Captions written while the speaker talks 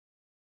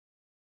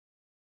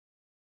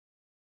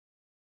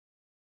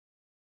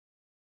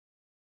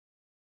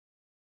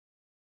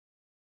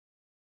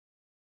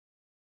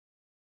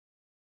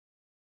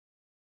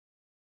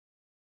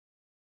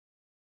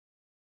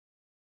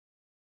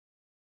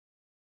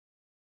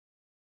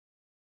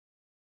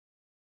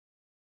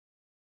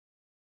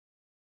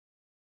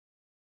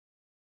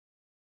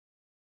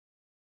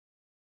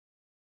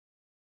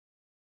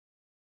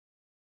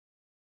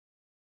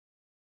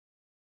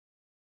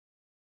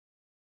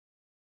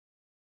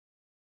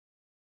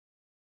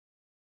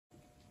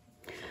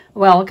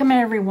Welcome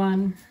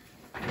everyone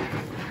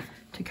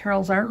to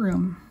Carol's art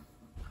room.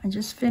 I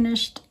just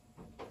finished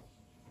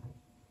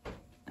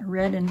a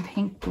red and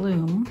pink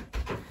bloom.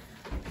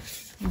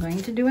 I'm going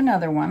to do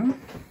another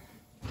one.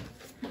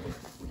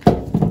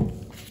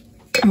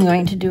 I'm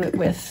going to do it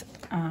with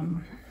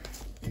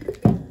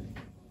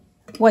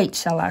white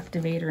cell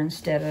activator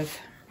instead of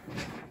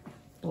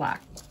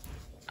black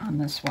on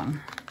this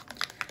one.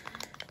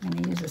 I'm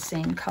going to use the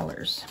same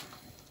colors.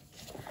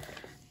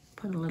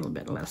 Put a little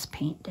bit less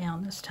paint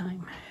down this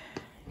time.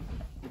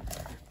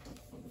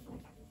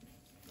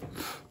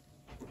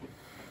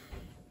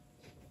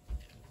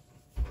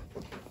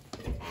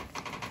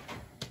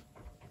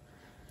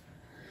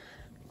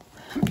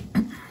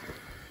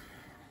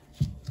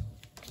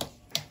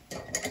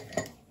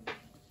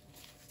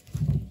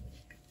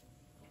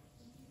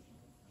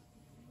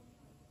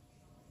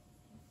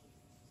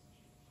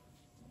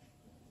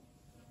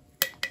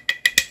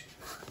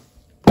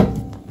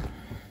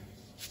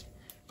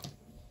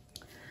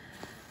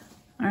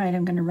 All right,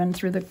 I'm going to run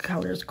through the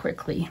colors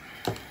quickly.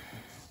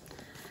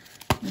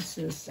 This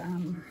is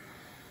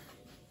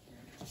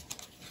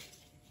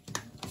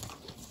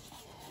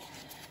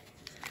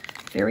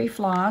Fairy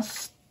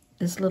Floss,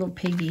 this little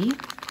piggy,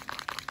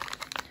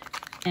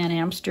 and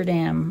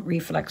Amsterdam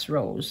Reflex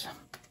Rose.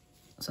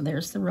 So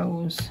there's the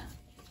rose,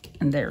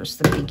 and there's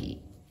the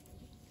piggy.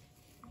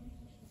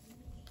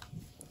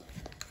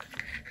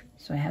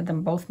 So I had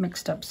them both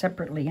mixed up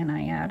separately, and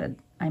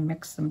I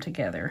mixed them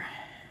together.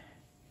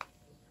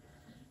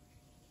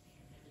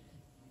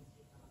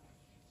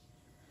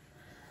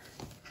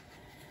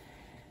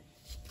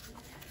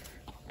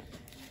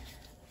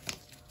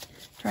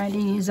 Trying to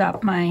use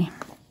up my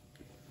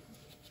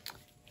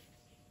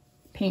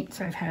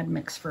paints I've had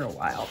mixed for a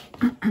while.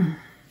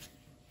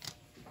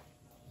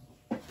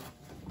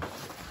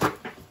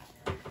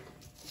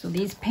 So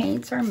these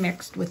paints are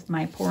mixed with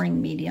my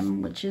pouring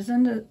medium, which is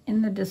in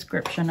the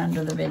description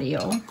under the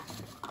video.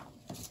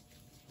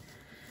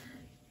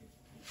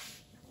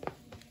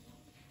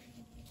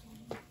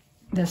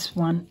 This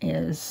one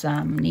is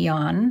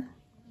neon,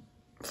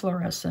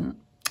 fluorescent,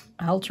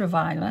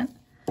 ultraviolet,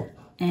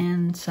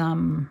 and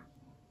some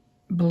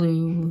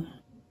blue,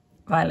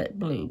 violet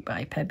blue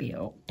by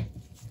Pebeo.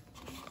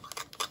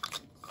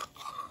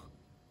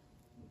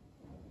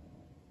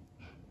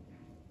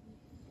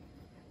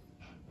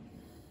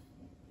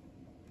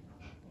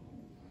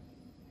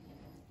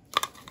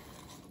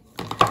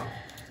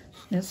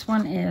 This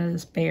one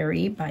is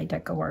Berry by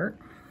DecoArt,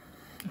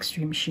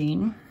 Extreme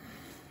Sheen.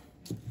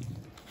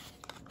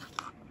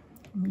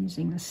 I'm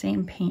using the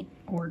same paint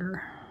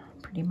order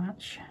pretty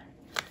much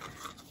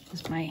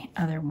as my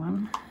other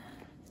one.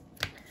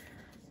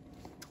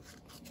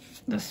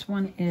 This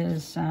one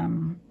is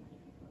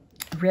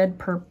red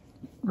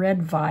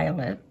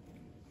violet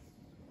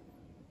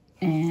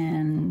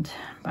and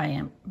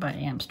by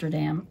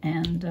Amsterdam,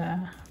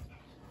 and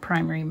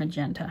primary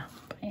magenta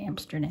by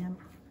Amsterdam.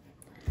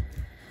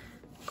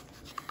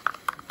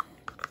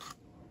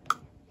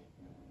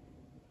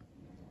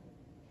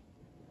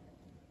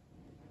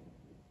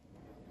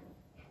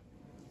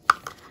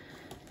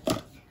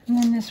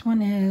 And then this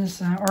one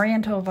is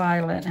Oriental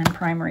Violet and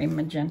Primary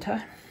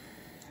Magenta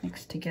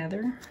mixed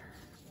together.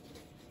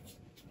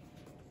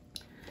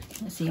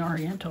 It's the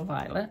Oriental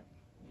Violet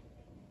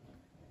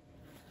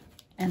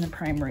and the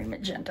Primary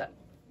Magenta.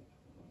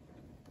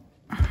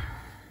 Okay,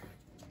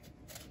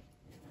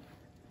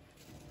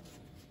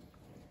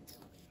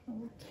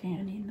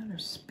 I need another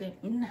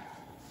spoon.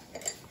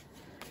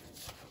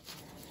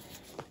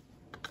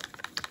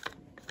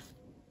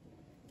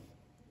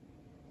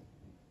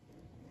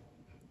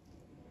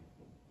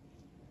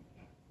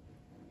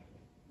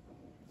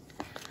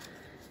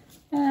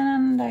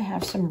 And I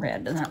have some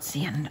red, and that's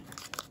the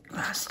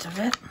last of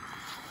it.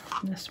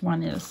 This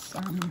one is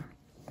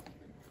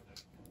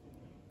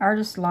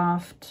Artist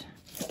Loft.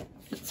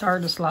 It's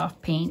Artist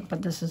Loft paint,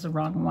 but this is the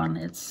wrong one.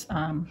 It's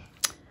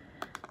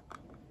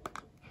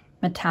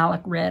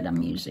Metallic Red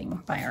I'm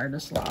using by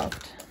Artist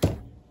Loft.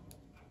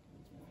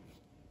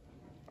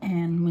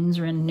 And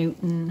Winsor &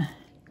 Newton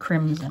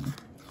Crimson.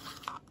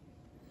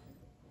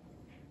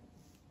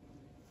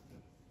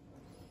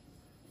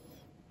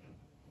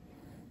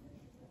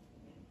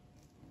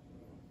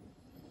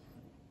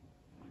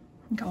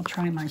 I think I'll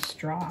try my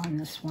straw on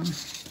this one.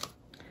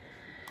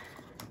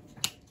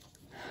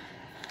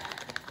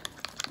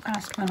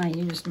 Last one I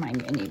used my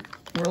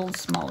world's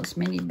smallest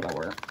mini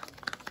blower.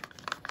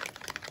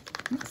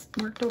 It's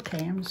worked okay.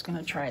 I'm just going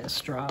to try the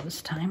straw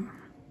this time.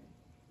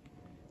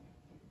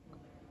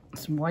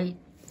 It's white,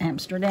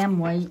 Amsterdam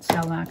white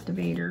cell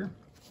activator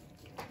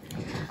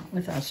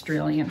with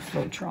Australian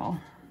Floetrol.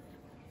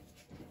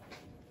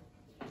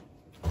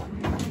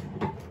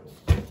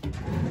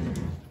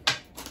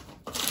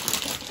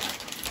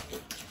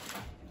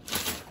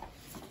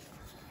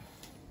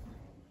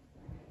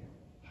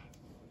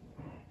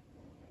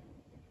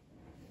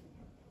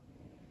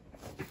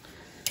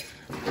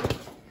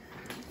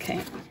 Okay,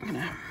 I'm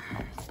gonna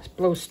just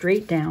blow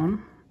straight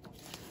down.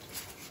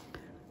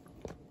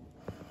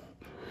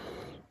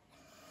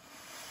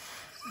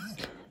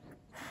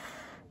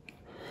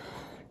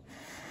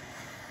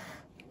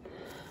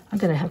 I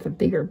gotta have a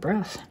bigger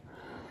brush.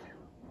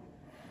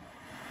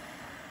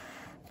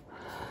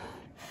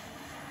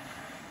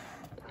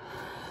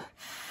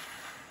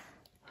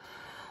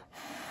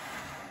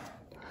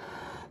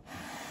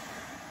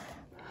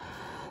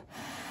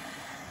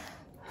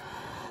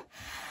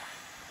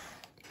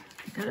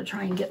 Gotta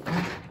try and get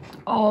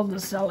all the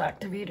cell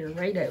activator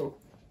right out.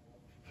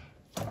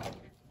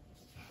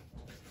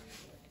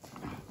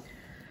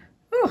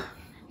 Oh,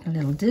 a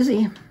little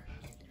dizzy.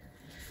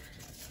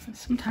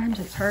 Sometimes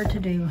it's hard to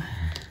do.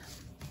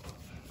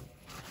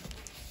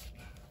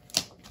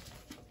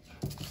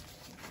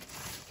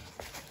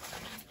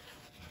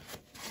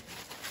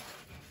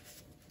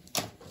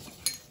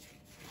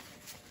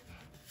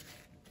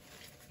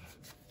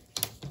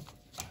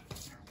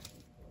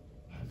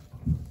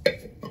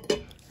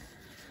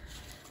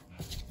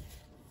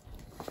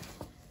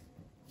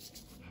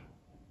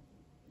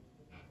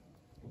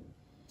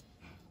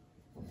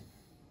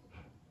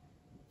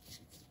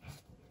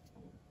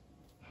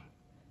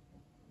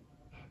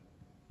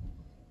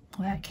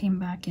 That came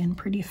back in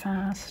pretty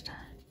fast.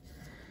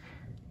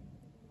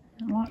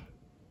 A lot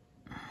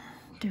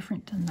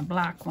different than the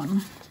black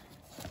one.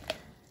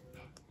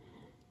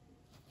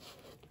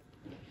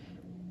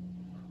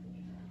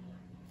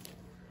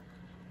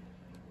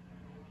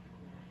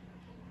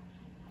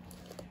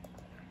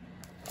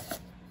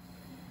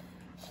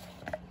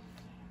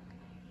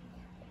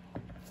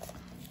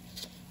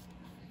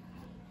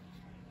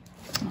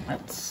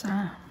 Let's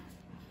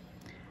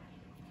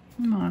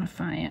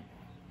modify it.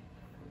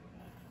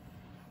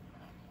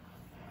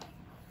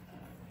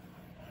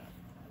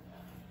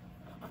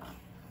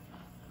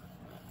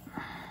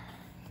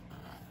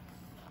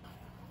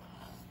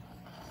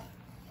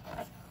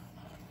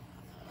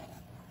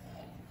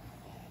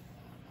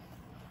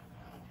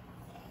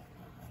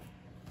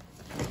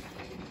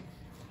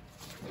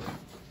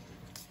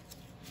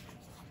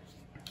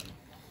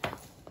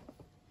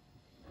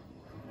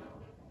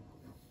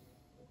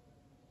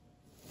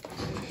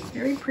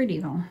 Very pretty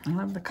though. I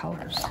love the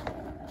colors.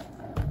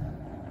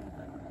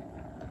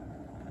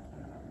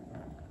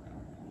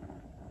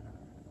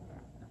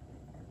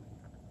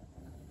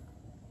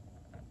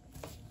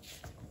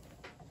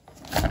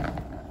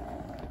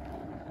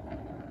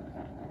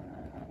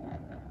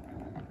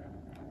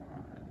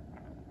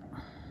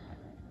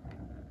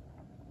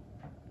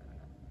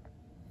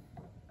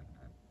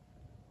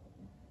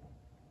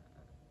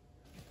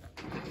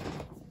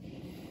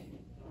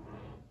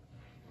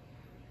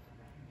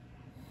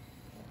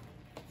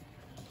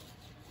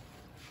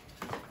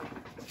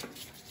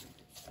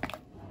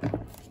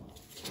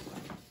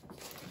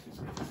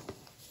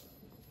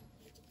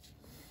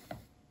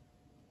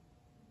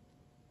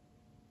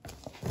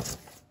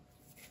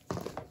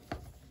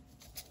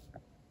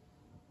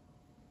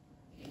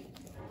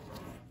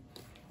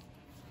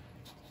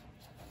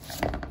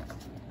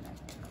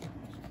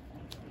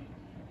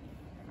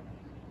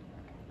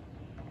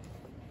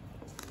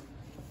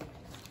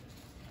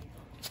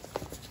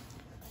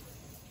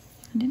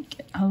 I didn't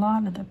get a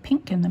lot of the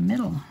pink in the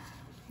middle,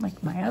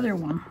 like my other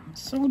one.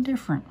 So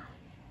different.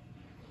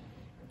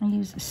 I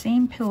used the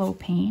same pillow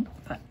paint,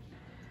 but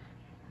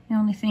the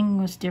only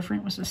thing was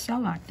different was the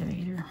cell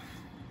activator.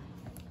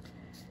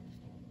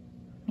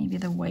 Maybe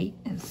the white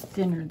is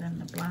thinner than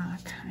the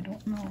black. I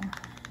don't know.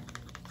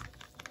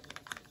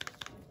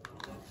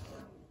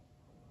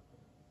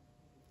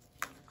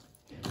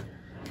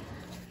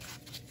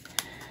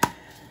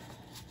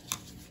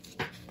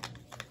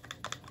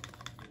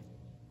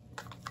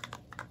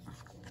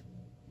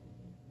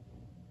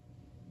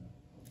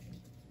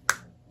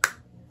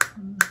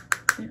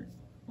 They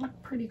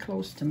look pretty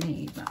close to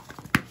me, but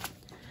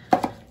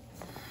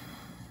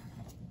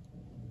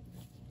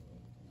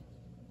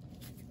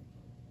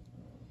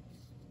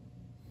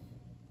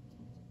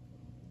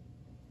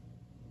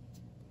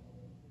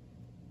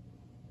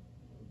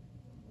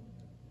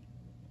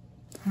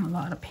a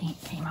lot of paint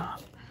came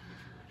off.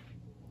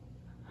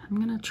 I'm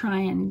gonna try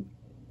and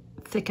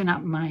thicken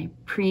up my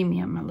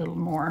premium a little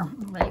more,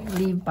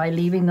 like by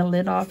leaving the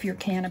lid off your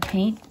can of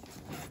paint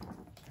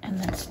and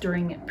then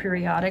stirring it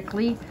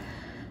periodically.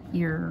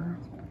 Your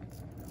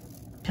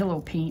pillow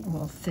paint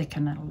will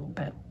thicken it a little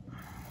bit.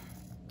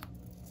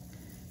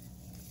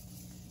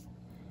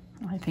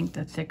 I think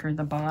the thicker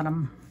the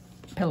bottom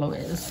pillow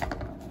is,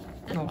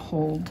 it'll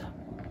hold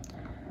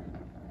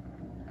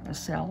the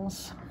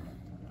cells.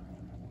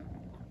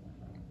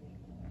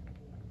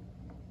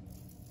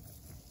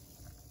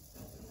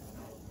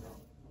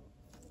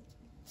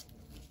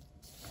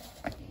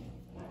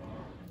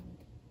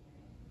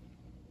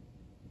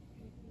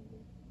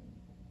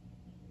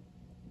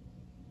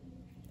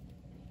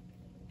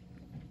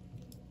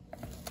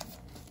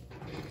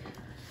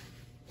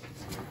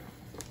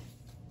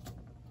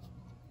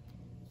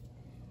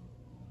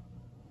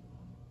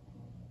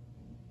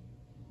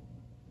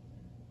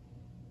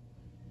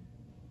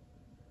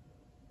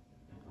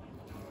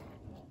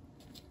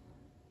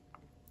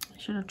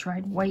 Should have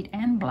tried white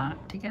and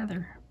black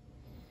together.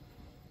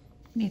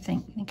 What do you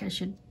think? You think I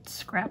should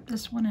scrap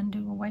this one and do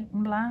a white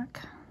and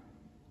black?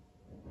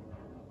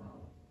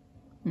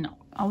 No,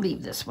 I'll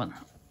leave this one.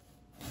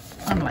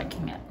 I'm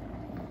liking it.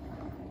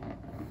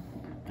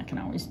 I can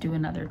always do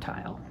another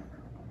tile.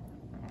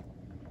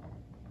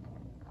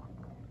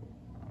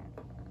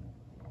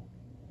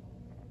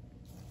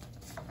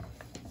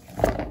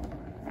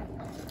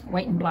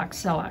 White and black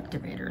cell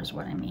activator is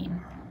what I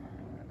mean.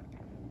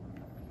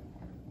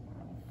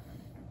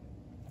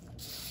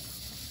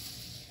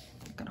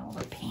 Look at all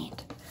the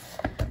paint.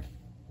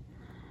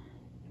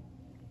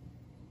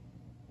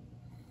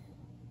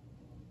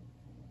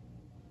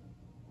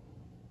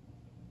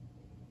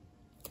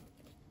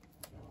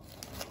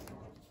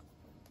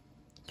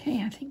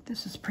 Okay, I think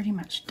this is pretty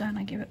much done.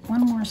 I give it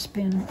one more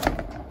spin.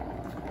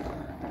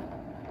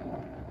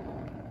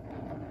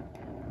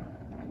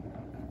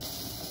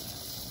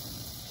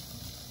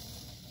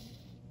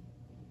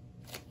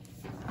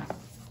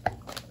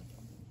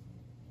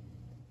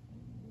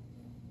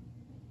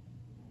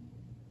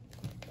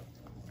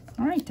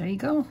 All right, there you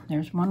go.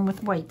 There's one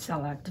with white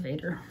cell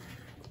activator.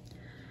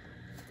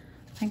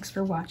 Thanks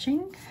for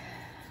watching.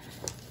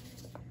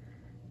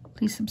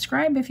 Please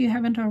subscribe if you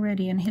haven't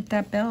already and hit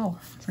that bell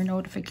for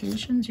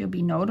notifications. You'll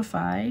be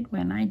notified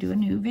when I do a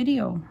new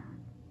video.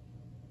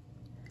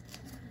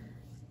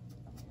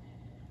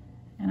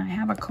 And I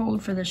have a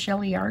code for the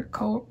Sheleeart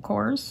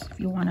course if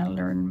you want to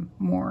learn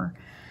more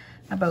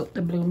about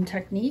the bloom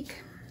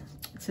technique.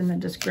 It's in the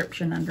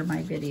description under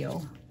my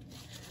video.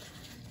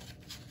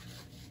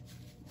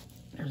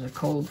 There's a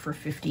code for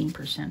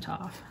 15%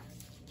 off.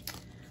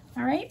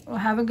 All right, well,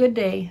 have a good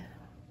day.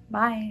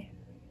 Bye.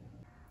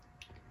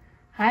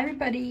 Hi,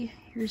 everybody.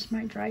 Here's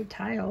my dried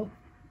tile.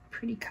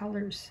 Pretty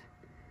colors.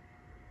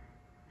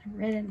 The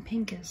red and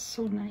pink is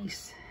so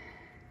nice.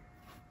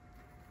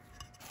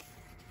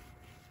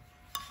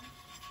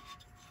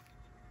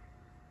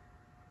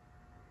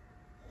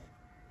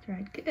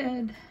 Dried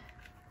good.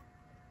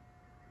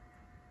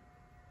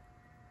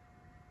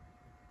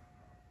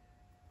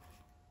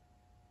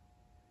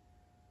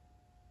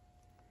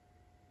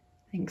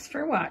 Thanks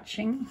for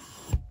watching.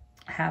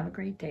 Have a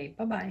great day.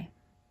 Bye-bye.